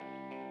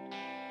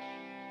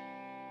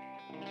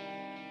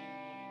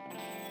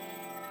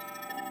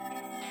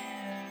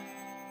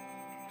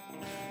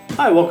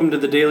Hi, welcome to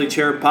the Daily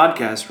Cherub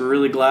podcast. We're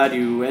really glad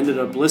you ended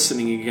up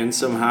listening again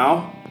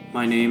somehow.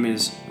 My name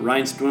is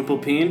Ryan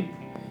Dwimplepeen,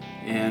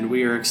 and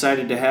we are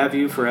excited to have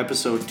you for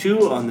episode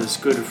 2 on this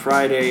Good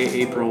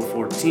Friday, April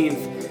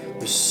 14th.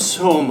 There's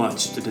so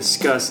much to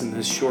discuss in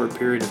this short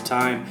period of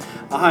time.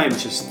 I'm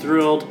just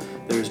thrilled.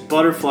 There's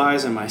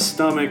butterflies in my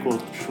stomach,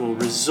 which will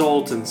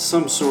result in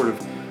some sort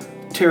of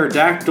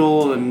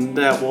pterodactyl, and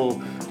that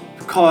will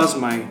cause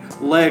my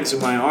legs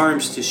and my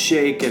arms to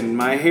shake and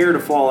my hair to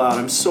fall out.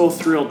 I'm so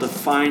thrilled to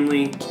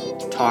finally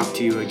talk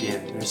to you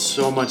again. There's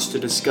so much to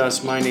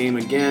discuss. My name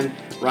again,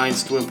 Ryan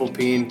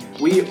Dwimplepeen.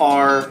 We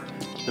are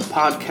the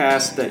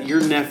podcast that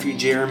your nephew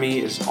Jeremy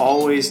is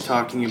always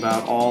talking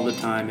about all the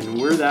time,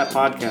 and we're that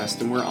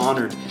podcast, and we're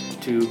honored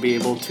to be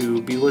able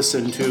to be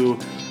listened to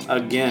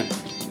again.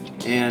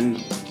 And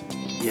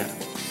yeah,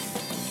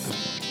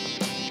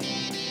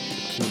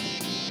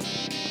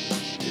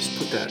 just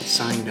put that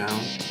sign down.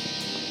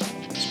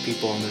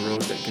 People on the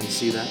road that can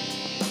see that.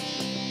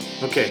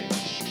 Okay,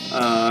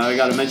 I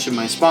gotta mention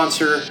my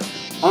sponsor,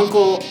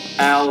 Uncle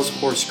Al's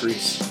Horse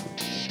Grease.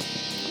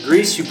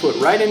 Grease you put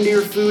right into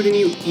your food and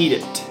you eat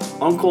it.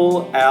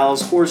 Uncle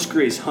Al's Horse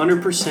Grease,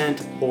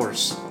 100%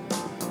 horse.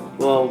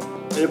 Well,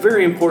 a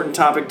very important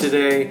topic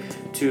today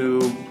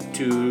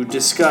to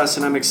discuss,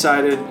 and I'm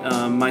excited.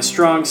 My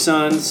strong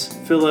sons,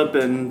 Philip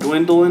and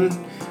Gwendolyn,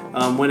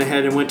 went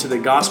ahead and went to the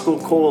Gospel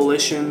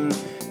Coalition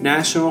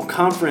National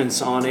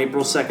Conference on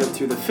April 2nd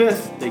through the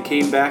 5th. They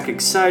came back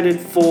excited,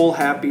 full,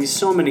 happy,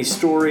 so many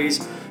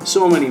stories,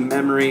 so many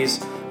memories.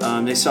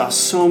 They saw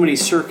so many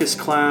circus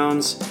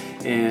clowns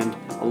and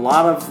a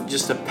lot of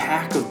just a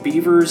pack of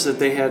beavers that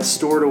they had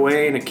stored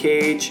away in a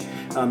cage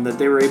that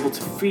they were able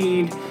to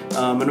feed.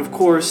 And of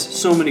course,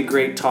 so many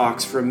great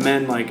talks from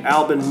men like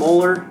Albin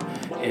Moeller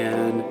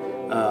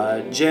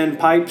and Jen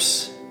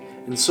Pipes,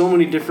 and so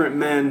many different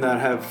men that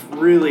have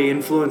really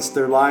influenced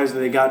their lives that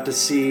they got to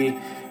see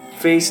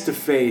face to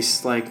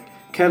face, like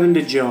Kevin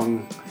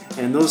DeJong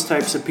and those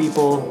types of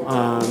people.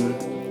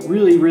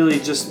 Really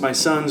just my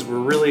sons were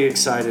really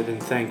excited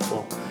and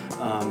thankful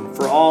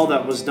for all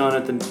that was done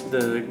at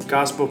the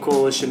Gospel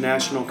Coalition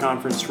National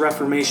Conference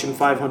Reformation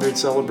 500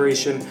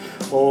 celebration.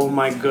 Oh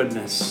my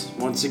goodness.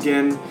 Once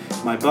again,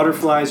 my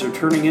butterflies are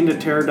turning into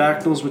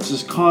pterodactyls, which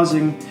is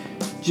causing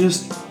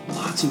just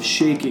lots of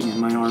shaking in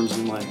my arms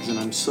and legs, and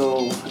I'm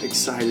so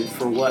excited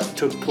for what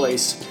took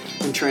place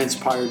and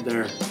transpired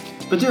there.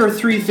 But there are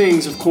 3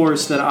 things, of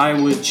course, that I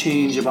would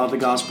change about the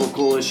Gospel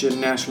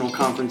Coalition National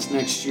Conference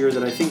next year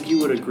that I think you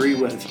would agree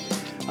with.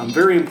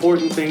 Very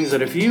important things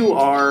that if you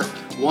are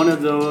one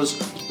of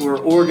those who are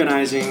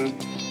organizing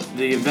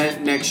the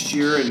event next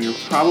year, and you're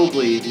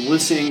probably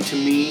listening to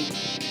me,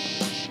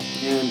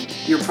 and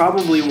you're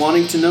probably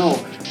wanting to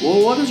know,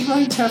 well, what does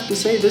Wright have to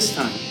say this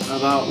time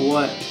about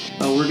what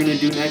we're going to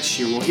do next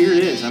year? Well, here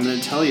it is. I'm going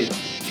to tell you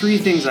 3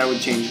 things I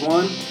would change.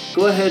 1,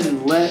 go ahead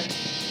and let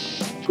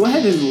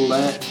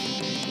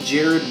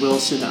Jared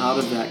Wilson out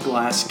of that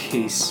glass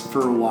case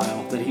for a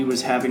while that he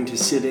was having to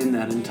sit in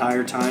that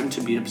entire time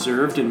to be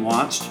observed and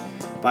watched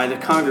by the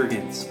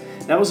congregants.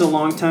 That was a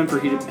long time for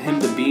him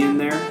to be in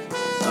there.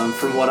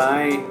 From what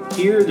I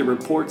hear, the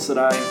reports that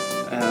I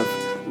have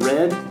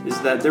read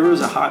is that there was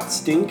a hot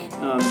stink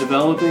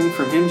developing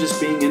from him just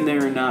being in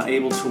there and not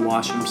able to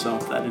wash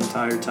himself that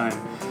entire time.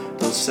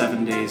 Those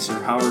 7 days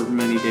or however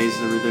many days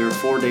they were there,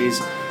 4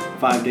 days,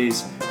 5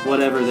 days,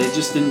 whatever. They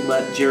just didn't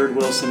let Jared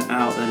Wilson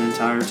out that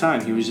entire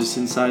time. He was just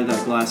inside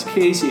that glass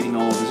case eating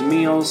all of his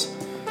meals,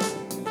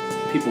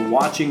 people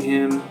watching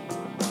him.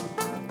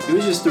 It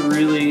was just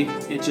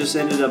it just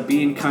ended up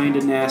being kind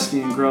of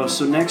nasty and gross.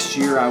 So next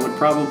year I would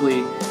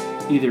probably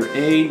either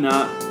A,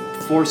 not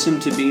force him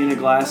to be in a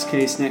glass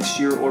case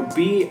next year, or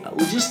B,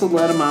 just to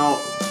let him out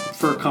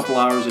for a couple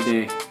hours a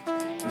day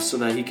so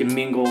that he can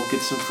mingle,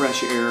 get some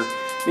fresh air,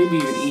 maybe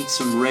even eat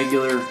some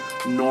regular,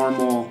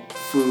 normal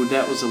food.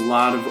 That was a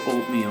lot of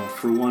oatmeal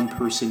for one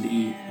person to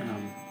eat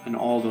in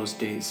all those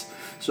days.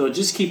 So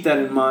just keep that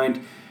in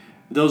mind.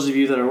 Those of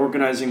you that are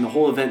organizing the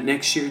whole event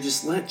next year,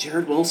 just let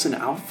Jared Wilson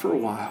out for a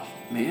while.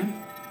 Man,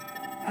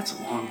 that's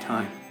a long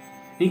time.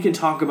 And he can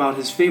talk about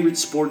his favorite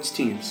sports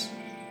teams.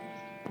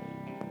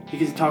 He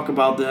can talk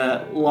about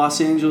the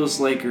Los Angeles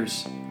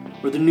Lakers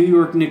or the New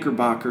York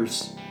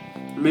Knickerbockers.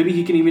 Or maybe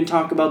he can even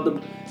talk about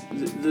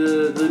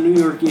the New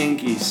York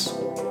Yankees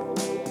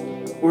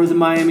or the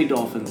Miami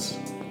Dolphins.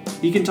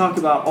 He can talk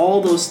about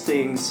all those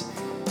things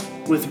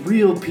with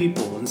real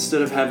people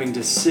instead of having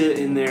to sit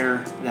in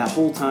there that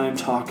whole time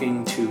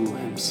talking to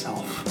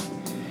himself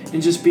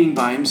and just being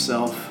by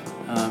himself.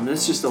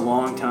 That's just a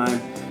long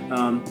time.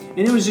 And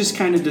it was just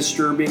kind of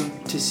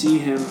disturbing to see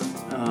him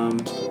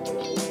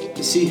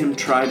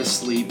try to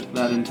sleep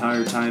that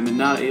entire time and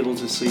not able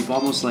to sleep,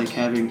 almost like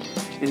having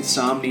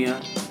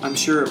insomnia. I'm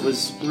sure it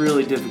was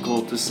really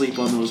difficult to sleep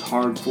on those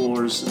hard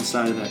floors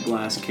inside of that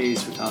glass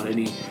case without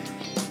any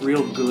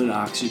real good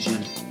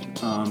oxygen.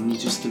 He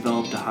just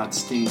developed a hot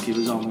stink. It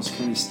was almost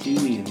kind of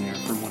steamy in there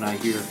from what I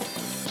hear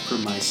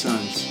from my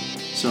sons.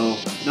 So,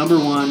 number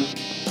 1,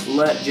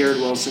 let Jared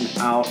Wilson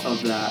out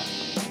of that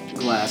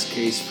glass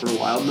case for a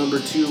while. Number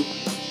 2,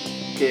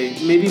 okay,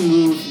 maybe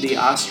move the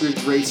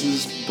ostrich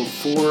races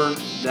before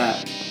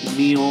that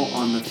meal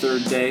on the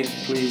 3rd day,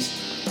 please.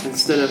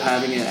 Instead of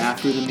having it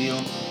after the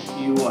meal.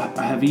 You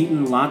have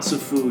eaten lots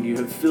of food. You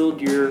have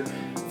filled your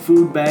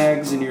food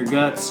bags and your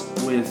guts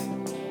with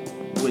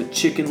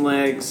chicken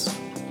legs,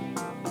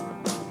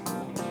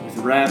 with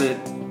rabbit,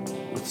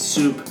 with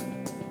soup,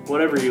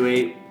 whatever you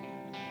ate,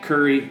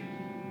 curry,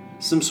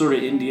 some sort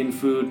of Indian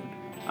food.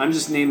 I'm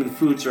just naming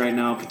foods right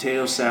now.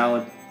 Potato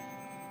salad,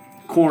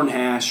 corn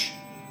hash,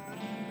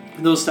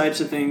 those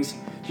types of things.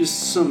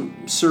 Just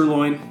some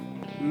sirloin,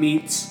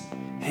 meats,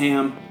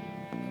 ham.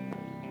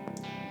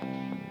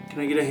 Can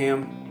I get a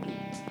ham?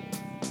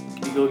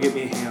 Can you go get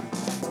me a ham?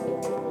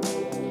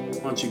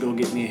 Why don't you go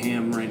get me a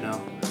ham right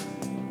now?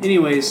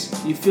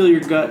 Anyways, you fill your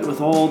gut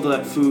with all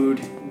that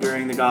food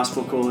during the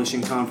Gospel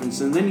Coalition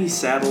Conference, and then you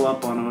saddle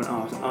up on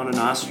an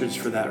ostrich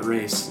for that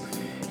race.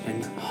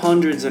 And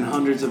hundreds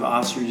of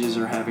ostriches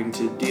are having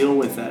to deal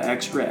with that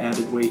extra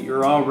added weight.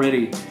 You're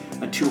already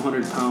a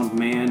 200-pound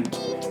man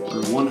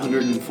or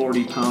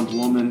 140-pound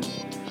woman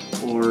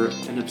or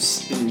an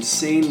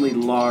insanely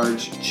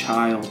large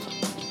child.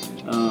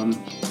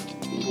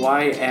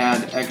 Why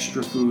add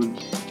extra food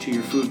to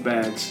your food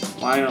bags?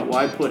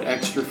 Why put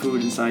extra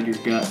food inside your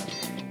gut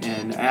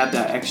and add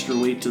that extra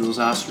weight to those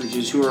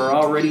ostriches who are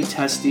already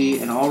testy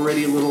and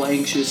already a little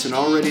anxious and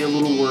already a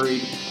little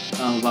worried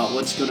about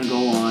what's going to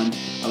go on,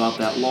 about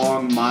that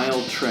long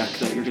mile trek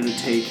that you're going to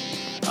take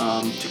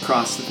to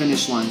cross the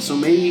finish line. So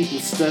maybe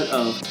instead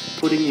of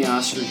putting the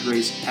ostrich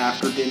race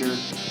after dinner,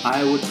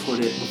 I would put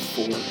it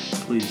before,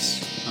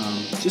 please.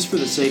 Just for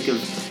the sake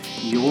of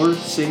your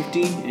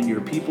safety and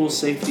your people's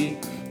safety,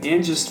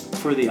 and just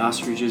for the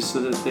ostriches so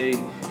that they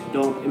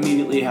don't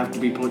immediately have to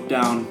be put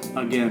down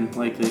again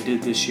like they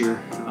did this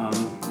year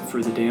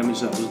for the damage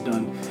that was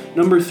done.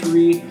 Number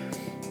 3,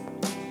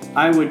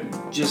 I would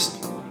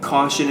just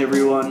caution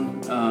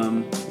everyone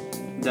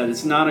that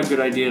it's not a good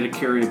idea to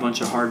carry a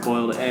bunch of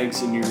hard-boiled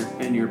eggs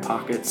in your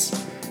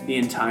pockets the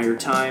entire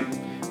time.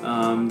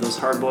 Those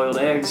hard-boiled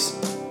eggs,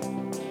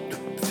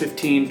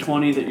 15,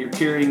 20 that you're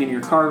carrying in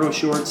your cargo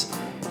shorts,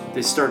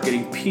 they start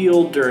getting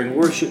peeled during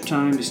worship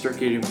time. They start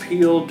getting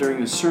peeled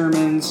during the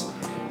sermons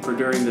or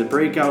during the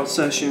breakout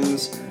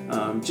sessions.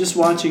 Just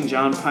watching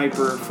John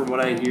Piper, from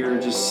what I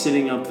hear, just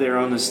sitting up there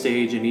on the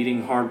stage and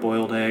eating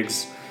hard-boiled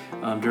eggs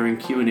during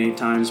Q&A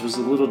times was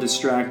a little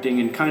distracting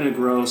and kind of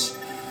gross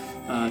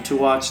to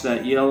watch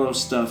that yellow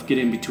stuff get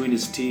in between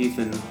his teeth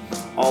and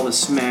all the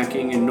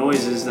smacking and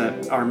noises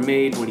that are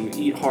made when you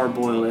eat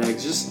hard-boiled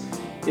eggs. Just,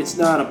 it's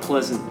not a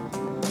pleasant,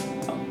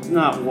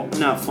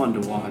 not fun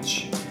to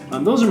watch.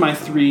 Those are my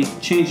 3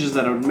 changes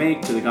that I would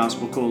make to the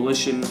Gospel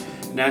Coalition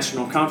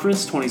National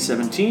Conference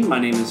 2017. My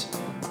name is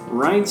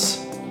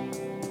Reince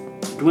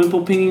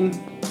Dwimplepeen.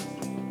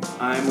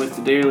 I'm with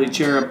the Daily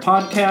Cherub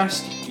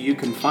podcast. You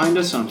can find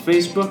us on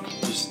Facebook.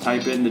 Just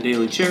type in the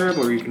Daily Cherub,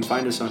 or you can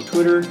find us on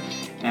Twitter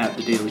at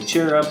the Daily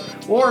Cherub,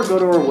 or go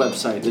to our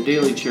website,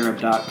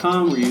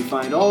 thedailycherub.com, where you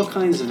find all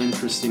kinds of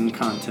interesting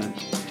content.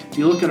 If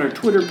you look at our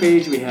Twitter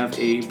page, we have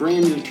a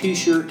brand new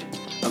t-shirt.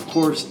 Of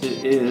course,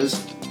 it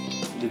is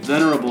the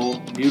venerable,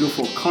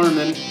 beautiful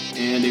Carman,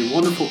 and a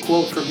wonderful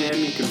quote from him.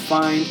 You can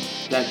find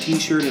that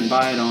t-shirt and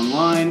buy it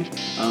online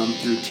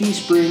through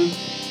Teespring.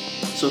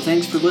 So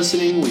thanks for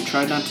listening. We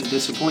tried not to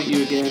disappoint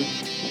you again.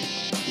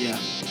 Yeah.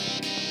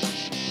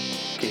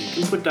 Okay, you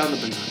can put down the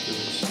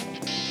binoculars.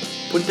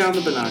 Put down the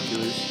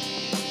binoculars.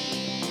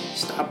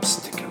 Stop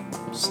sticking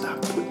them.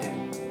 Stop putting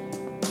it.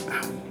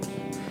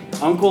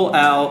 Ow. Uncle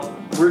Al,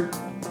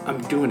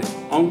 I'm doing it.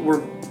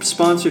 We're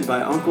sponsored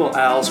by Uncle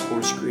Al's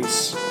Horse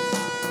Grease.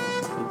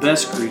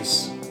 Best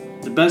grease.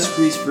 The best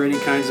grease for any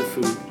kinds of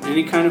food.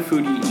 Any kind of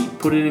food you eat.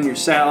 Put it in your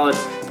salad,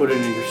 put it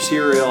in your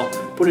cereal,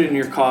 put it in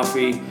your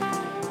coffee.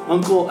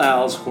 Uncle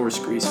Al's Horse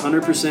Grease.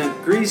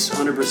 100% grease,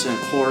 100%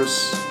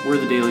 horse. We're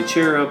the Daily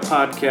Cherub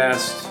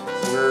podcast.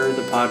 We're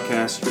the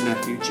podcast your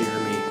nephew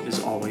Jeremy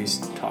is always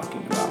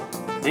talking about.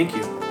 Thank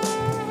you.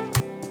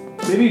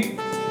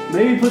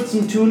 Maybe put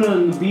some tuna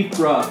in the beef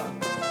broth.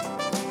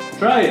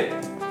 Try it.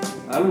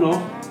 I don't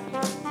know.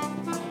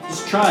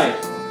 Just try it.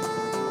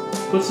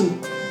 Put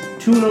some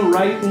tuna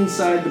right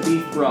inside the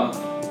beef broth.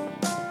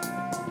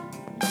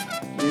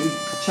 Maybe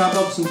chop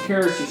up some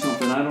carrots or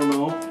something. I don't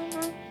know.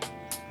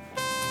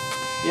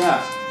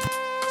 Yeah.